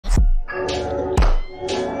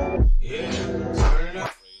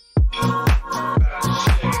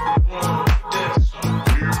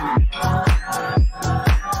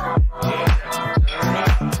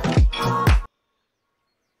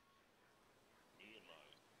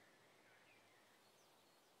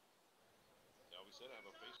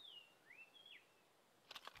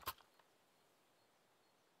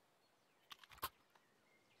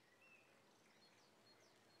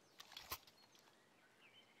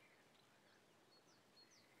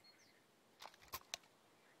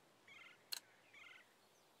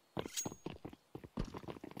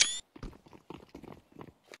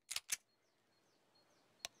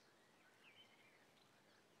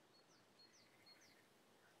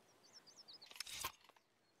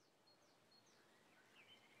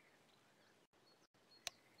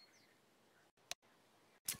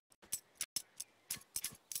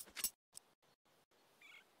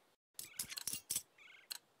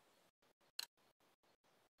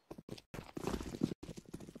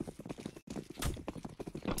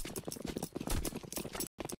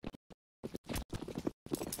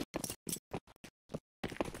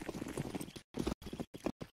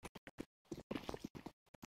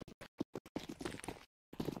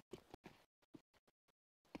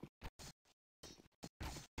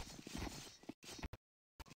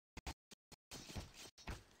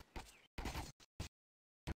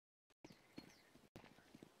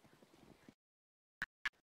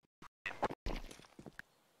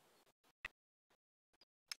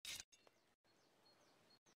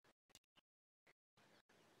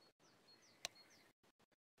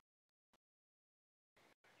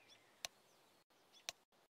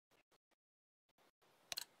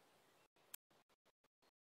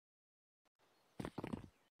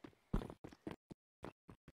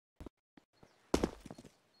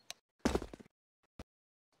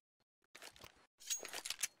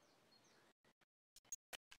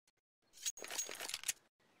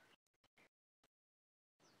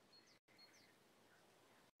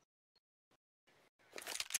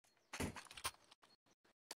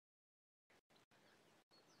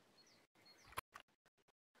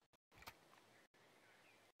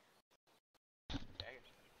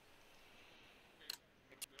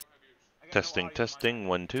Testing, testing,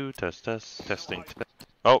 1, 2, test, test, testing, test.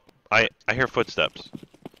 Oh, I hear footsteps.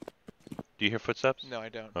 Do you hear footsteps? No, I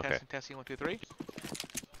don't. Okay. Testing, testing, 1, 2, 3.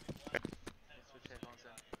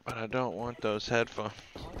 But I don't want those headphones.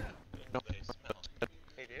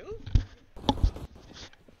 They do? I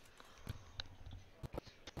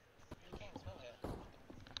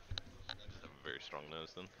have a very strong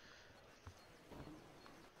nose then.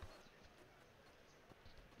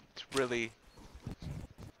 It's really...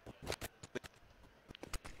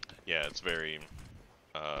 Yeah, it's very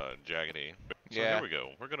jaggedy. So yeah. here we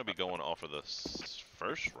go. We're going to be going off of the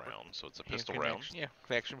first round, so it's a pistol round. Yeah,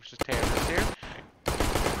 connection versus terrorist here.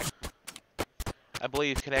 I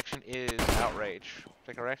believe connection is outrage. Is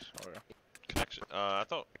that correct? Or... Connection. I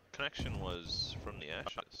thought connection was from the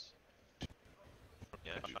ashes.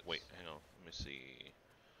 Yeah. Wait, hang on. Let me see.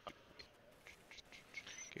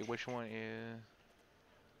 Okay, which one is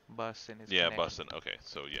bustin'? Is Yeah, connection. bustin'. Okay,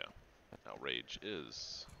 so yeah, outrage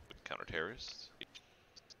is counter-terrorist,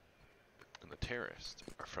 and the terrorists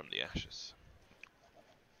are from the ashes.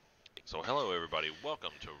 So hello everybody,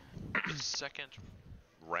 welcome to the second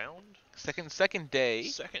round. Second day.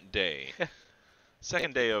 Second day.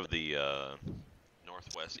 Second day of the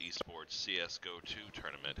Northwest Esports CS:GO 2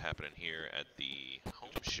 tournament happening here at the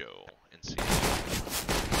home show in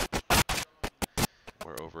Seattle,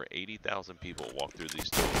 where over 80,000 people walk through these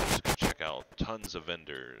doors to check out tons of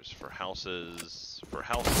vendors for houses,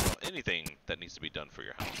 anything that needs to be done for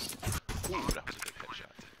your house. Ooh, that was a good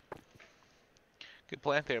headshot. Good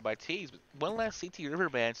plant there by Tees. But one last CT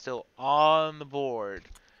Riverband still on the board.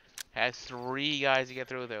 Has 3 guys to get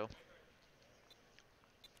through though.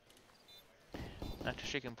 Not sure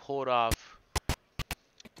she can pull it off. I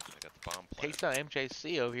got the bomb plant. Takes down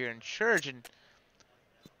MJC over here in Church and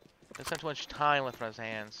doesn't have too much time left on his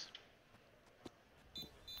hands.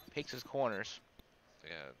 Takes his corners.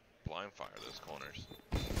 Yeah, blind fire those corners.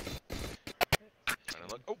 Trying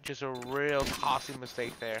to look. Oh. Just a real costly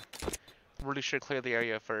mistake there. Really should clear the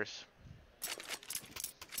area first.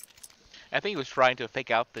 I think he was trying to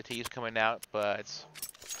fake out the T's coming out, but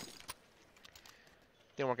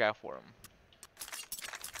didn't work out for him.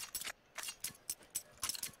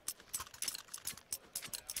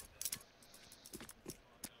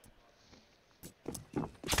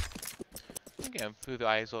 Again, through the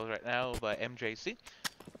ISOs right now by MJC.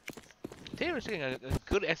 Taylor's getting a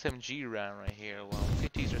good SMG round right here, while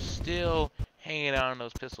CTs are still hanging out on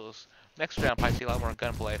those pistols. Next round, probably see a lot more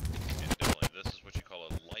gunplay. Yeah, definitely. This is what you call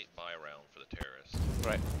a light buy round for the terrorists.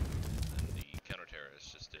 Right. And the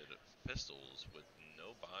counter-terrorists just did pistols with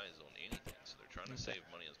no buys on anything, so they're trying to save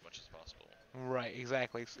money as much as possible. Right,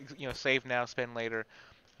 exactly. You know, save now, spend later.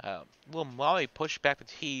 Will Molly push back the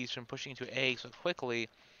T's from pushing into A so quickly,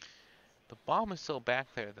 The bomb is still back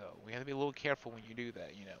there, though. We have to be a little careful when you do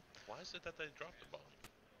that, you know. Why is it that they drop the bomb?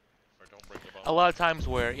 Or don't bring the bomb A lot up? of times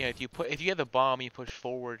where, you know, if you have the bomb and you push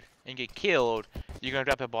forward and get killed, you're gonna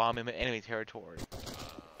drop the bomb in the enemy territory.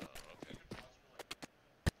 Okay.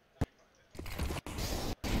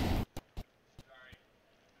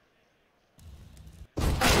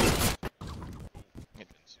 Yeah, And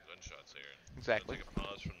some gunshots here. Gonna exactly. take a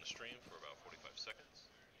pause from the stream for about 45 seconds.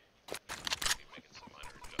 Be making some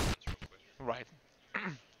minor adjustments real quick. Right.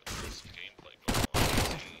 But there is some gameplay going on.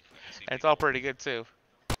 I can see And it's all people pretty good too.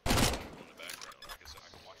 in the background. Like I said, I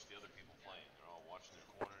can watch the other people playing. They're all watching their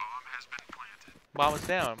corner. Bomb is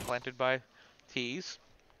down, planted by Tees.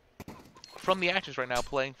 From the Ashes right now,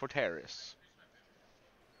 playing for Terrorists.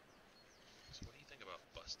 So what do you think about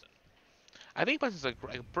Bustin? I think Buss is a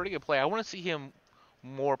pretty good player. I want to see him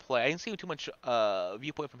more play. I didn't see too much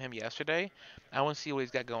viewpoint from him yesterday. I want to see what he's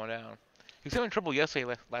got going down. He was having trouble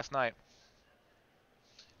yesterday, last night.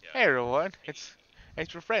 Yeah, Hey everyone, he,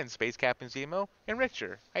 it's your friends, Space Captain Zemo and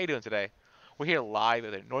Richter. How you doing today? We're here live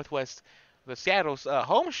at the Seattle's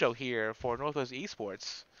home show here for Northwest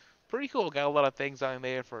Esports. Pretty cool. Got a lot of things on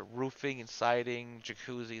there for roofing and siding,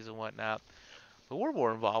 jacuzzis and whatnot. But we're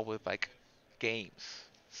more involved with like games,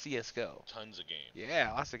 CS:GO. tons of games.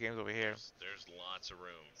 Yeah, lots of games over here. There's lots of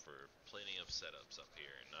room for plenty of setups up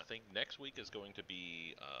here. And I think next week is going to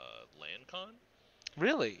be LANCon.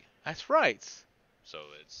 Really? That's right. So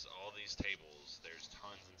it's all these tables. There's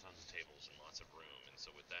tons and tons of tables and lots of room. And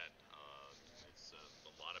so with that, it's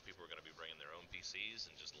a lot of people are going to be bringing their own PCs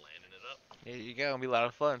and just landing it up. There you go. It'll be a lot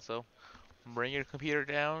of fun. So bring your computer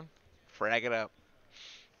down, frag it up.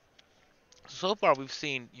 So far, we've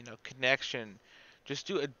seen, you know, Connection just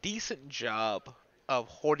do a decent job of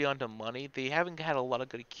hoarding onto money. They haven't had a lot of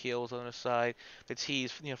good kills on their side. The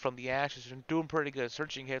T's, you know, from the Ashes are doing pretty good,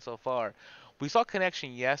 searching hits so far. We saw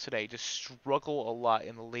Connection yesterday just struggle a lot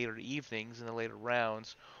in the later evenings, in the later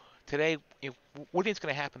rounds. Today, you know, what do you think's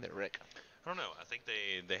going to happen there, Rick? I don't know. I think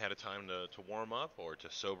they had a time to warm up or to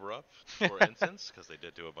sober up, for instance, because they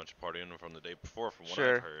did do a bunch of partying from the day before, from what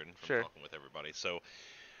Sure, I've heard from sure. talking with everybody. So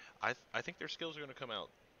I think their skills are going to come out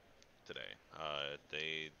today.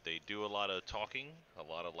 They do a lot of talking, a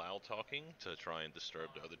lot of loud talking to try and disturb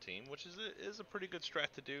the other team, which is a pretty good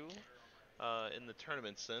strat to do in the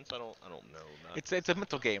tournament sense. I don't know. It's a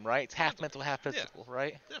mental game, right? It's half mental, half Yeah, physical,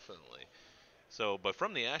 right? definitely. So, but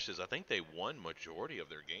from the Ashes, I think they won majority of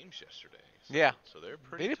their games yesterday. So, Yeah. So they're They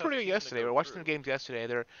pretty did tough pretty good team to yesterday. We go were watching through. the games yesterday.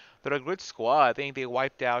 They're a good squad. I think they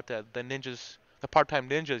wiped out the ninjas, the part-time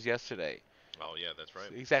ninjas yesterday. Oh yeah, that's right.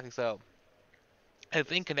 Exactly so. I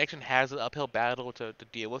think Connection has an uphill battle to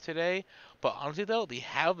deal with today, but honestly though, they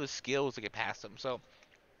have the skills to get past them. So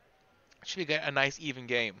it should be a nice even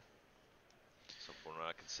game. So from what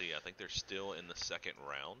I can see, I think they're still in the second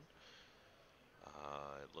round.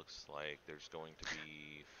 It looks like there's going to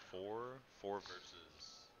be four versus.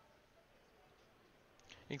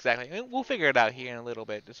 Exactly. And we'll figure it out here in a little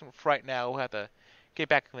bit. Just for right now, we'll have to get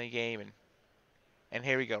back in the game, and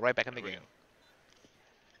here we go, right back in the There we game.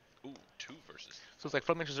 go. Ooh, two versus. So it's like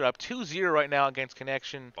Front Ninjas are up 2-0 right now against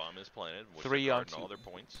Connection. Bomb is planted. Which 3 on 2. all their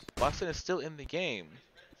points. Boston is still in the game.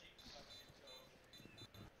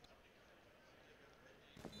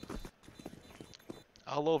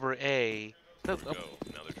 All over A. There we go.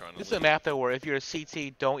 Now they're trying to This is a lead. map though where if you're a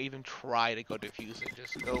CT, don't even try to go defuse it.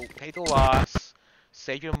 Just go take the loss,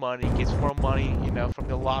 save your money, get some more money, you know, from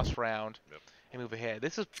the lost round, Yep. and move ahead.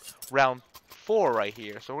 This is round 4 right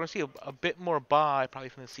here, so we're gonna see a bit more buy probably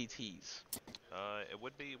from the CTs. It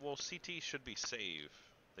would be, well, CT should be save.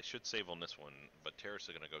 They should save on this one, but Terrace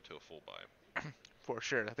are going to go to a full buy. For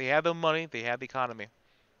sure. They have the money, they have the economy.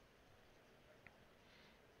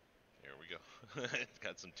 Here we go.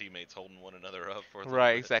 Got some teammates holding one another up for a Right, little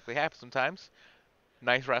bit. exactly. Happens sometimes.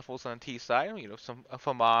 Nice rifles on T side, you know, some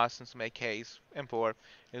FAMAS and some AKs, M4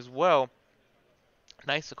 as well.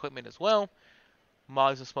 Nice equipment as well.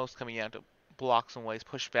 Mollies and smokes coming out to block some ways,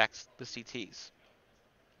 push back the CTs.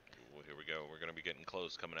 Ooh, here we go. We're going to be getting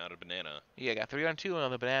close coming out of Banana. Yeah, got 3 on 2 on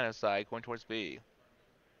the banana side going towards B.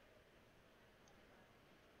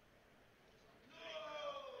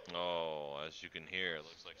 Oh, as you can hear, it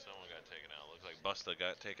looks like someone got taken out. Looks like Busta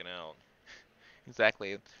got taken out.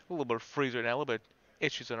 Exactly. A little bit of freezer now, a little bit of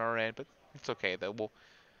issues on our end, but it's okay though.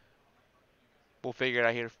 We'll figure it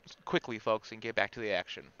out here quickly, folks, and get back to the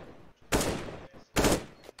action.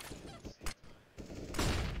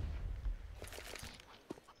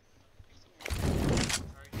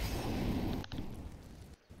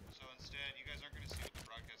 So instead, you guys aren't going to see what the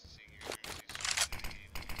broadcast is seeing. You're going to see straight into the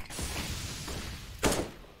game.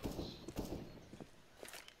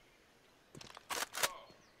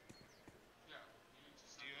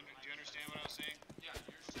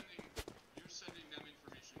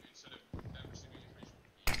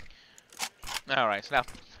 All right, so now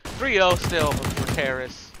 3-0 still for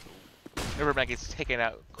Terrace. Riverbank gets taken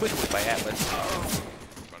out quickly by Atlas.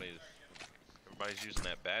 Everybody's using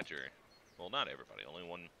that Badger. Well, not everybody. Only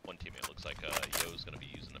one teammate looks like Yo's going to be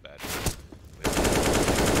using the Badger.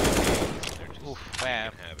 Oof,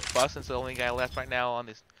 man. Bustin's the only guy left right now on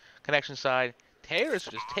this connection side. Terrace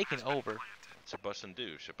just taking over. What's Bustin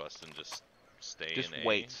do? Should Bustin just stay Just in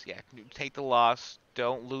wait. A? Yeah, take the loss.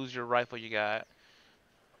 Don't lose your rifle you got.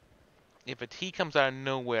 If a T comes out of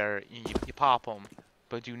nowhere, you pop them.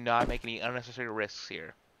 But do not make any unnecessary risks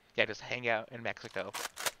here. Yeah, just hang out in Mexico.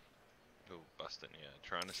 Oh, Bustin, yeah.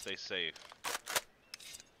 Trying to stay safe.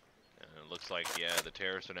 And it looks like, yeah, the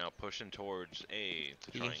terrorists are now pushing towards A.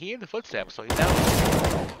 You can hear the footsteps, so he's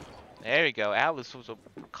down. There we go. Atlas was a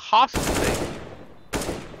costly thing.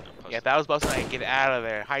 Yeah, if that was Bustin, I could get out of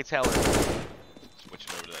there. Hightail it.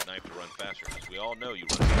 Switching over to that knife to run faster, because we all know you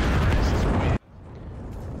run faster.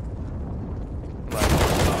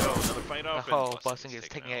 Another fight off. Oh, Bustin gets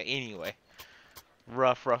taken out anyway.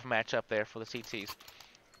 Rough matchup there for the CTs.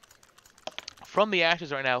 From the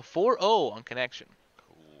Ashes right now, 4-0 on connection.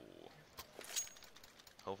 Cool.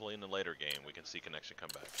 Hopefully in the later game we can see connection come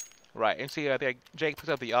back. Right, and see, I think Jake picks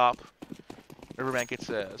up the op. Riverman gets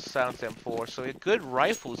a Sound Stem 4, so good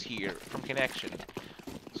rifles here from connection.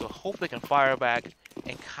 So hopefully they can fire back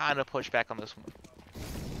and kind of push back on this one.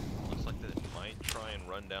 Looks like they might try and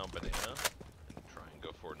run down Banana and try and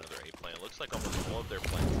go for another A plan. It looks like almost all of their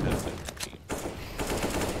plans have been redeemed.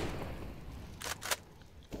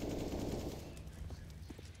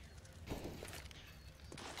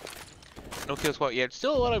 No kill squad yet.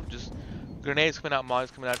 Still a lot of just grenades coming out, mods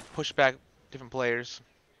coming out, push back different players.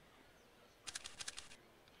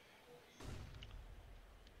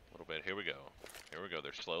 A little bit. Here we go. Here we go.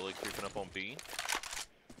 They're slowly creeping up on B.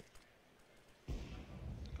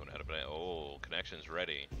 Going out of Banana. Oh, Connection's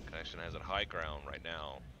ready. Connection has a high ground right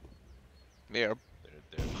now. They're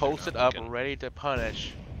They're posted up, looking. ready to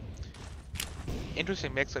punish.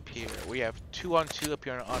 Interesting mix up here. We have 2-on-2 up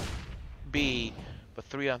here on B, but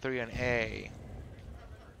 3-on-3 on A.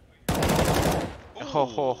 Ooh, Ho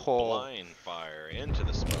ho ho. Blind fire into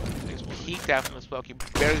the smoke. He's peeked out from the smoke. He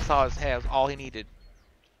barely saw his head. All he needed.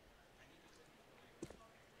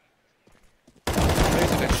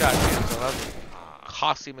 There's a good shot too, so that was a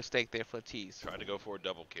costly mistake there for the T's. Tried to go for a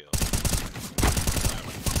double kill.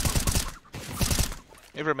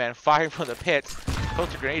 Riverman firing from the pit.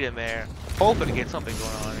 Puts a grenade in there, hoping to get something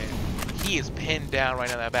going on here. He is pinned down right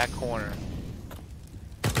in that back corner.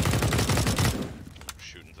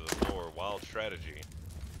 Shooting to the floor. Wild strategy.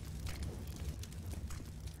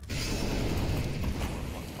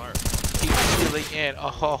 Fire. He's really in.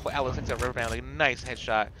 Oh, Alex thinks that Riverman, like a nice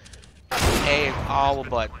headshot. A is all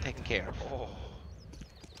but taken care of. Oh.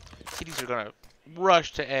 CDs are gonna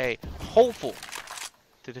rush to A, hopeful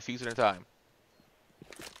to defuse it in time.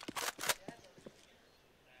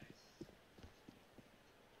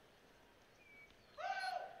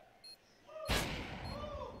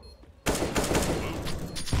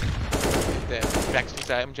 Then back to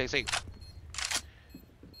MJC.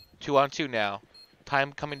 2-on-2 now.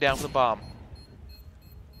 Time coming down for the bomb.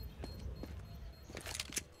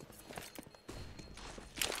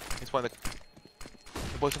 It's one of the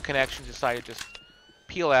boys from Connection decided to just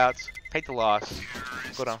peel out, take the loss,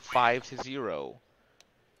 go down 5-0.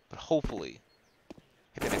 But hopefully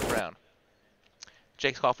hit the next round.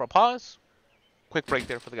 Jake's call for a pause. Quick break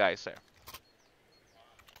there for the guys there.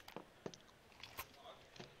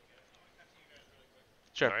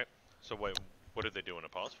 Sure. All right. So wait, what are they doing a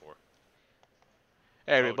pause for?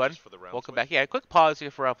 Hey everybody, just for the round welcome switch? back. Yeah, quick pause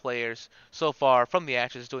here for our players. So far, from the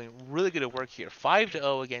Ashes, doing really good work here.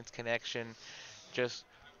 5-0 against Connection. Just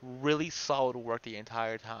really solid work the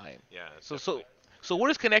entire time. Yeah. So what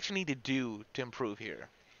does Connection need to do to improve here?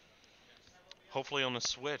 Hopefully on the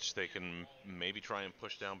switch they can maybe try and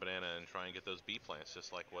push down Banana and try and get those B plants,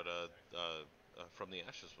 just like what From the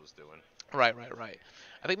Ashes was doing. Right.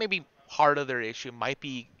 I think maybe part of their issue might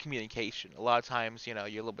be communication. A lot of times, you're a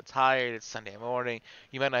little bit tired. It's Sunday morning.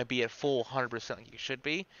 You might not be at full 100% like you should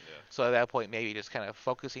be. Yeah. So at that point, maybe just kind of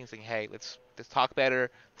focusing, saying, "Hey, let's talk better.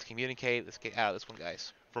 Let's communicate. Let's get out of this one,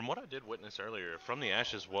 guys." From what I did witness earlier, From the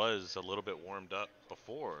Ashes was a little bit warmed up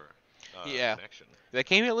before Yeah. Connection. They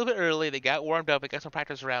came in a little bit early. They got warmed up. They got some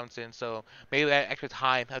practice rounds in. So maybe that extra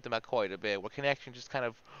time helped them out quite a bit. Where Connection just kind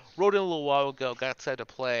of rode in a little while ago, got set to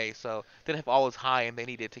play. So didn't have all the time they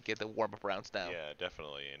needed to get the warm-up rounds down. Yeah,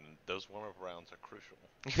 definitely. And those warm-up rounds are crucial.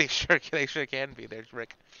 They sure can be. There's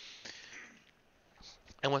Rick.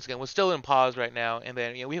 And once again, we're still in pause right now, and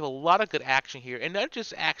then we have a lot of good action here, and not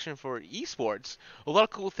just action for esports. A lot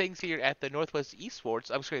of cool things here at the Northwest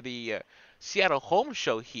Esports. I'm sorry, the Seattle Home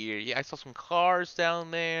Show here. Yeah, I saw some cars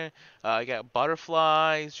down there. You got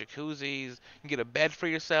butterflies, jacuzzis. You can get a bed for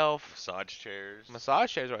yourself. Massage chairs.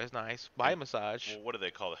 Massage chairs are always nice. Body massage. Well, what do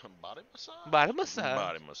they call it? Body massage. Body massage.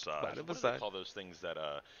 Body massage. Body What do massage. they call those things that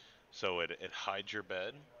so it hides your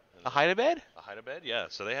bed? A hide a bed? A hide a bed? Yeah.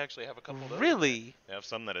 So they actually have a couple of those. Really? They have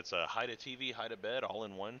some that it's a hide a TV, hide a bed, all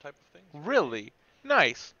in one type of thing. Really?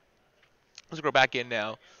 Nice. Let's go back in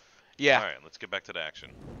now. Yeah. All right, let's get back to the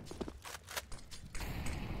action.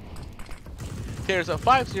 There's a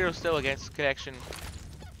 5-0 still against Connection.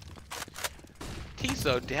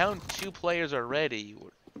 Tiso down 2 players already.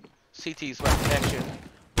 CT's left Connection.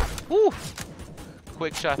 Woo!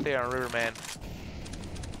 Quick shot there on Riverman.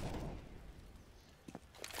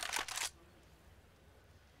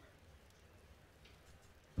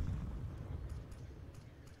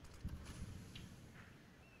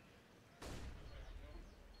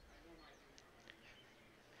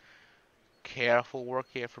 Careful work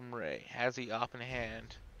here from Ray. Has the op in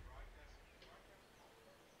hand.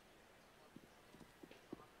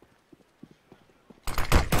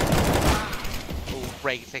 Oh,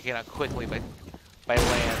 Ray gets taken out quickly by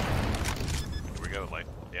Land. Here we go.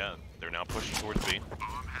 Yeah, they're now pushing towards B.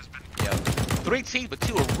 Yep. 3 teams, but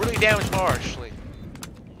 2 are really damaged harshly.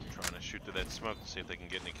 Trying to shoot through that smoke to see if they can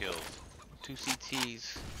get any kills. 2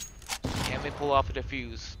 CTs. Can they pull off the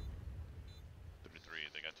defuse? 33.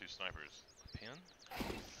 They got 2 snipers. Pin?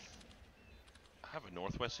 I have a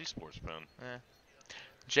Northwest Esports pin.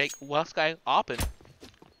 Jake, West guy, open.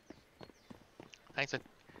 Nice.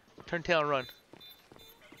 Turn tail and run.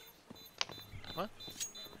 What?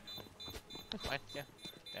 That's fine. Yeah.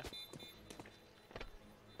 Yeah.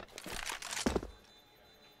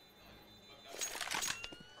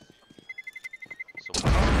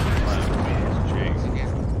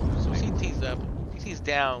 So CT's up. CT's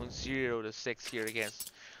down 0-6 here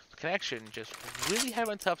against Connection. Just really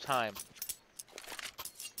having a tough time.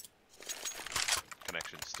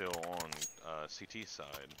 Connection still on CT side.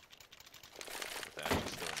 With that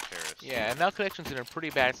still in terrace. Yeah, and now Connection's in a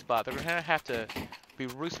pretty bad spot. They're gonna have to be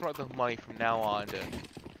really smart with the money from now on to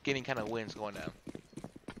getting kind of wins going down.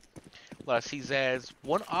 A lot of CZs.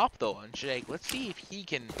 1 op though on Jake. Let's see if he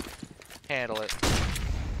can handle it.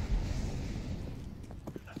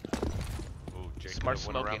 Ooh, Jake Smart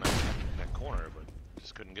went around smoking. that corner, but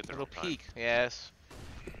just couldn't get there. Little in time. peek. Yes.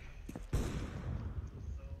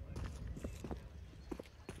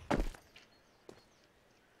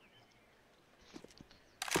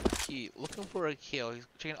 Looking for a kill. He's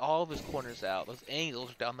checking all of his corners out. Those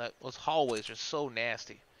angles down those hallways are so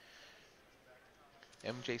nasty.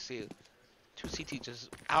 MJC, 2 CT just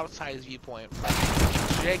outside his viewpoint.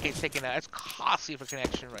 Jake gets taken out. It's costly for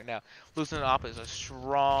Connection right now. Losing an op is a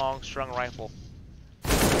strong rifle.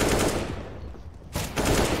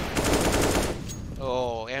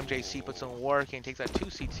 Oh, MJC puts some work in, takes out 2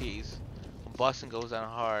 CTs. Bustin goes down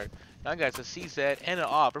hard. Now guys, a CZ and an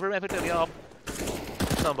op. Riverman picked up the op.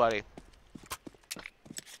 Somebody.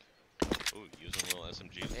 Ooh, using a little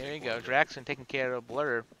SMG. There you go. Draxon taking care of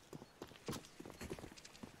Blur.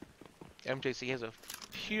 MJC has a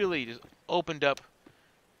purely just opened up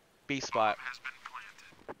B spot.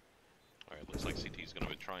 Alright, looks like CT's going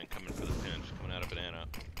to try and come in for the pinch. Coming out of Banana.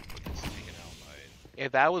 But gets taken out by...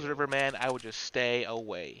 If that was Riverman, I would just stay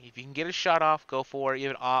away. If you can get a shot off, go for it.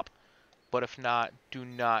 Even op. But if not, do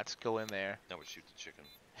not go in there. That would shoot the chicken.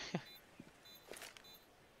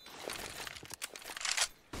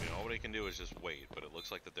 All they can do is just wait, but it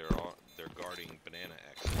looks like that they're guarding Banana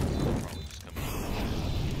exits. So they'll probably just come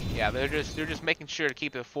in. Yeah, they're just making sure to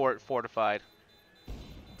keep the fort fortified.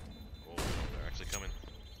 Oh, they're actually coming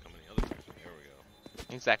the other direction. There we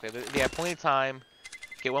go. Exactly. They have plenty of time.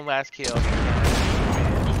 Get one last kill.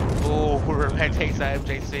 Oh, Riverman takes out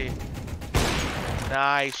MJC.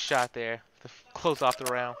 Nice shot there to close off the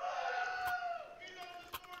round.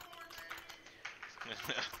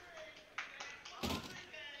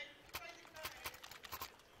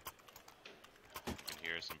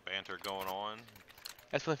 Some banter going on.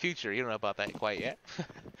 That's from the future. You don't know about that quite yet.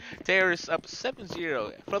 Terrorists up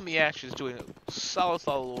 7-0 from the ashes, doing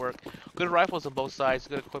solid work. Good rifles on both sides,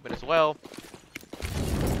 good equipment as well.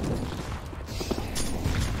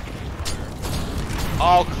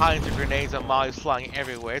 All kinds of grenades and mollies flying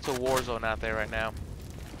everywhere. It's a war zone out there right now.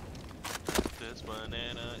 This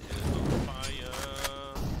banana is on fire.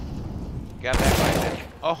 Got that right there.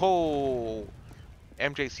 Oh,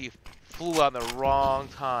 MJC flew out in the wrong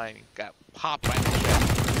time. Got popped right in the chest.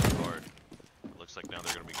 Looks like now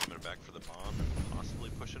they're going to be coming back for the bomb.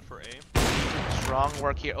 Possibly pushing for A. Strong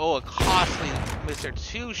work here. Oh, a costly miss there.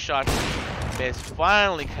 2 shots missed.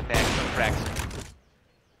 Finally connects on Braxton.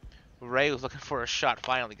 Ray was looking for a shot.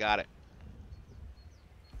 Finally got it.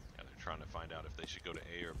 Yeah, they're trying to find out if they should go to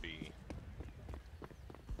A or B.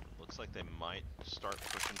 Looks like they might start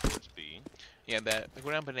pushing towards B. Yeah, the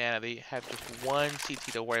ground banana, they have just 1 CT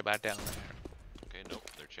to worry about down there. Okay, nope,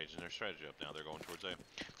 they're changing their strategy up now. They're going towards A.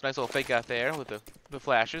 Nice little fake out there with the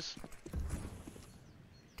flashes.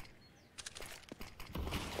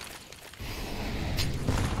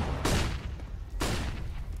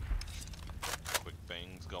 Quick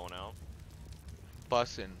bangs going out.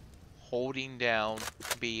 Bussin' holding down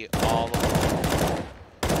B all along.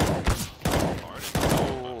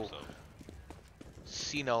 Oh.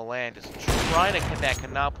 See no land, just trying to connect,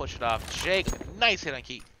 cannot push it off. Jake, nice hit on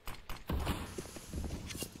Keith.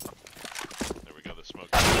 There we go, the smoke.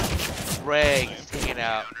 Greg taken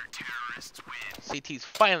out. CT's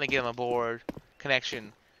finally getting on the board.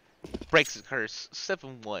 Connection breaks his curse.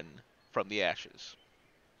 7-1 from the ashes.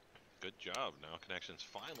 Good job. Now Connection's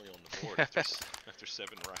finally on the board after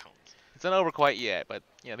 7 rounds. It's not over quite yet, but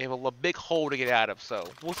you know, they have a big hole to get out of, so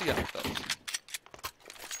we'll see how it goes.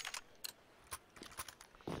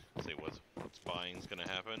 Let's see what's buying's gonna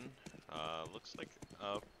happen. Looks like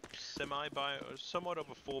a semi-buy, or somewhat of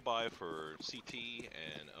a full buy for CT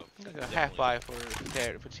and Like a half buy for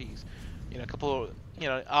T's. You know, a couple,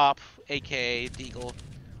 Op, AK, Deagle, a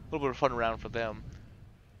little bit of a fun round for them.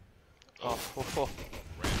 Oh.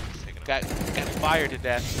 Got fired to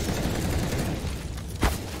death.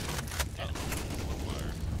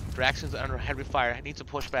 Draxon's under heavy fire. Needs to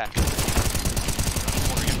push back.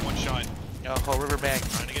 Corner getting 1 shot. Oh, Riverbank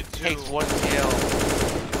Trying to get 2. takes 1 kill.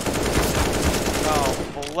 Oh,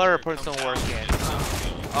 Blur puts some work in.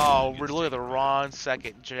 Oh, we're literally the wrong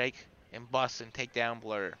second. Jake and Bustin take down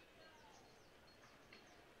Blur.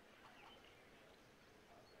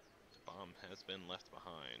 Bomb has been left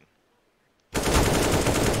behind.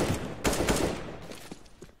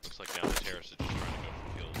 Looks like now the Terrace is just trying to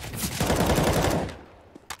go for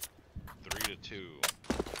kills. 3-2.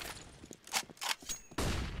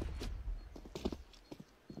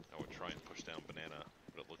 Now we're trying to push down Banana,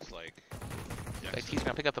 but it looks like He's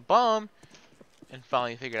gonna pick up the bomb and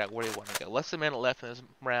finally figure out where they want to go. Less than a minute left in this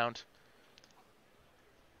round.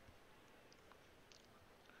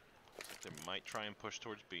 they might try and push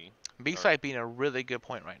towards B. B side being a really good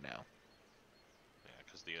point right now. Yeah,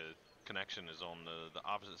 because the connection is on the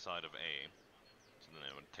opposite side of A. So then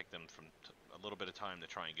it would take them from a little bit of time to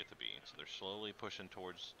try and get to B. So they're slowly pushing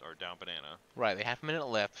towards, or down Banana. Right, they have a minute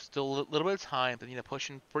left. Still a little bit of time, but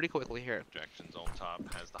pushing pretty quickly here. Jackson's on top,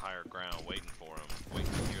 has the higher ground, waiting for him.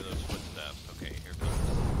 Waiting to hear those footsteps. Okay, here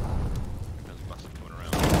comes Bustin coming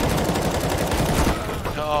around.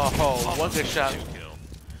 Oh, one good shot. 2 kill.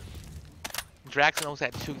 Draxon almost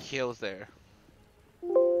had 2 kills there.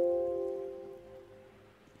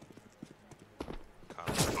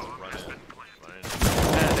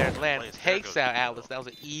 And there's Land takes out Atlas. That was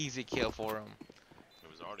an easy kill for him. It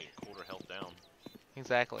was already a quarter health down.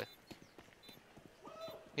 Exactly.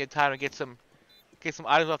 He had time to get some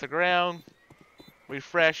items off the ground,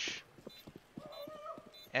 refresh,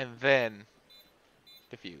 and then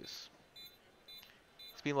defuse.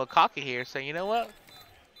 He's being a little cocky here, saying, you know what?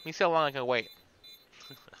 Let me see how long I can wait.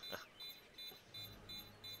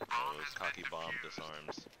 Oh, those cocky bomb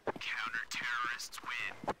disarms. Counter-terrorists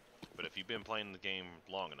win. But if you've been playing the game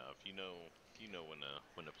long enough, you know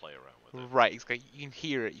when to play around with it. Right, you can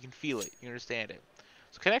hear it, you can feel it, you understand it.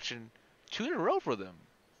 So connection, 2 in a row for them.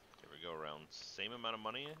 Here we go, around same amount of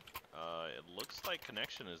money. It looks like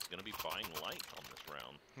Connection is going to be buying light on this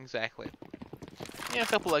round. Exactly. Yeah, a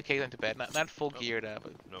couple of Ks into bed, not full geared up,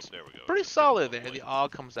 but nope, there we go. pretty Just solid getting there. a The little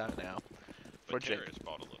AUG comes out now. For light. But Jake. Terrace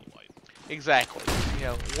bought a little light. Exactly.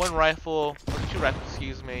 1 rifle, or 2 rifles,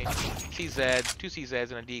 excuse me, CZ, 2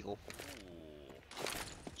 CZs, and a Deagle. Ooh.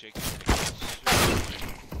 Jake is taking it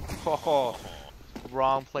Oh,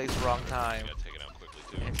 wrong place, wrong time. got taken out quickly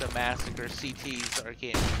too. It's a massacre. CTs are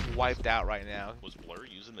getting wiped out right now. Was Blur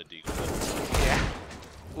using the Deagle?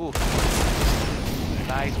 Yeah. Ooh.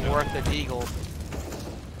 Nice work, the Deagle.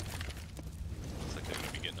 Looks like they're going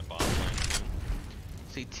to be getting a bomb line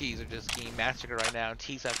soon. CTs are just getting massacred right now.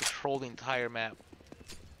 T's have control the entire map.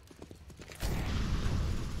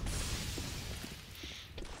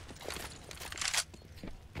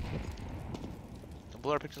 The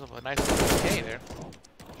Blur picks up a nice little K there.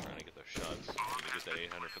 Trying to get those shots. Need to get that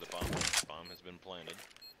 800 for the bomb. Bomb has been planted.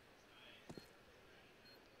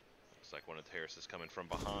 Looks like one of the Terrace is coming from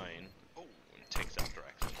behind. Oh, and takes out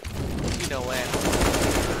Draxon.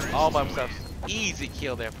 Land all by himself. Easy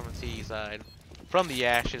kill there from the T side. from the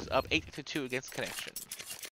Ashes, up 8-2 against Connection.